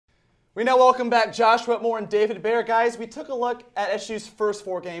We now welcome back Josh Whitmore and David Bear. Guys, we took a look at SU's first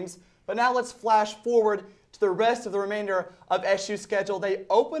 4 games, but now let's flash forward to the rest of the remainder of SU's schedule. They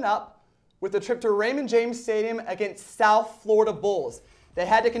open up with a trip to Raymond James Stadium against South Florida Bulls. They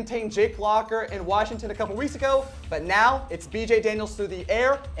had to contain Jake Locker in Washington a couple weeks ago, but now it's BJ Daniels through the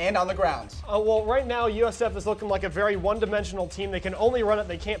air and on the ground. Well, right now, USF is looking like a very one-dimensional team. They can only run it,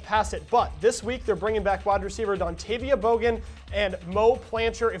 they can't pass it. But this week, they're bringing back wide receiver Dontavia Bogan and Mo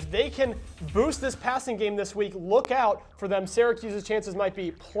Plancher. If they can boost this passing game this week, look out for them. Syracuse's chances might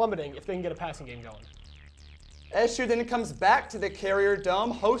be plummeting if they can get a passing game going. SU then comes back to the Carrier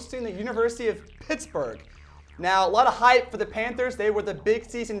Dome, hosting the University of Pittsburgh. Now, a lot of hype for the Panthers. They were the big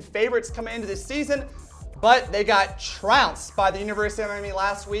season favorites coming into this season, but they got trounced by the University of Miami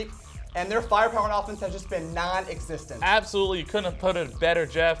last week, and their firepower on offense has just been non-existent. Absolutely, you couldn't have put it better,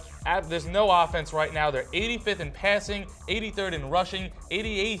 Jeff. There's no offense right now. They're 85th in passing, 83rd in rushing,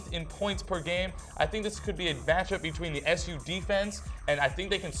 88th in points per game. I think this could be a matchup between the SU defense, and I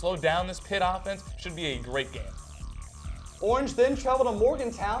think they can slow down this Pitt offense. Should be a great game. Orange then travel to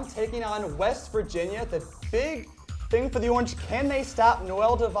Morgantown, taking on West Virginia. The big thing for the Orange, can they stop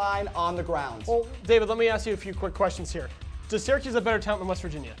Noel Devine on the ground? Well, David, let me ask you a few quick questions here. Does Syracuse have better talent than West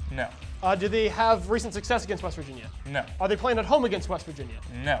Virginia? No. Do they have recent success against West Virginia? No. Are they playing at home against West Virginia?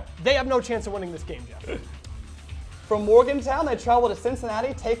 No. They have no chance of winning this game, Jeff. From Morgantown, they travel to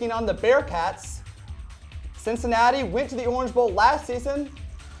Cincinnati, taking on the Bearcats. Cincinnati went to the Orange Bowl last season,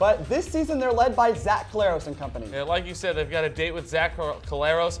 but this season they're led by Zach Caleros and company. Yeah, like you said, they've got a date with Zach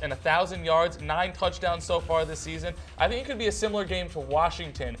Caleros and 1,000 yards, 9 touchdowns so far this season. I think it could be a similar game to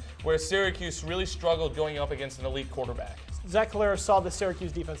Washington, where Syracuse really struggled going up against an elite quarterback. Zach Caleros saw the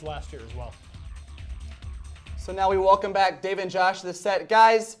Syracuse defense last year as well. So now we welcome back David and Josh to the set.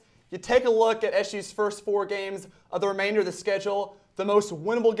 Guys, you take a look at SU's first 4 games of the remainder of the schedule, the most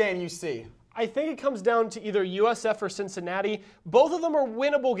winnable game you see. I think it comes down to either USF or Cincinnati. Both of them are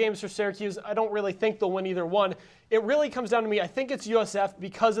winnable games for Syracuse. I don't really think they'll win either one. It really comes down to me. I think it's USF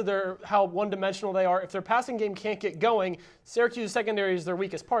because of how one-dimensional they are. If their passing game can't get going, Syracuse's secondary is their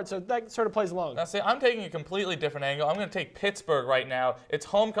weakest part, so that sort of plays along. Now, see, I'm taking a completely different angle. I'm going to take Pittsburgh right now. It's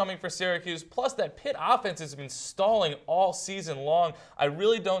homecoming for Syracuse, plus that Pitt offense has been stalling all season long. I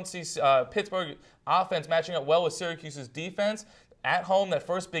really don't see Pittsburgh offense matching up well with Syracuse's defense. At home, that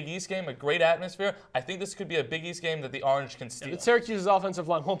first Big East game, a great atmosphere. I think this could be a Big East game that the Orange can steal. But Syracuse's offensive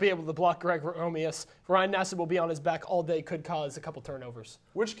line won't be able to block Greg Romeus. Ryan Nassib will be on his back all day, could cause a couple turnovers.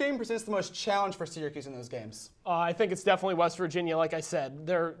 Which game presents the most challenge for Syracuse in those games? I think it's definitely West Virginia, like I said.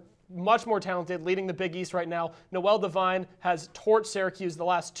 They're much more talented, leading the Big East right now. Noel Devine has torched Syracuse the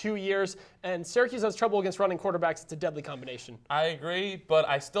last 2 years, and Syracuse has trouble against running quarterbacks. It's a deadly combination. I agree, but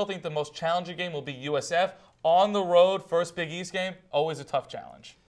I still think the most challenging game will be USF. On the road, first Big East game, always a tough challenge.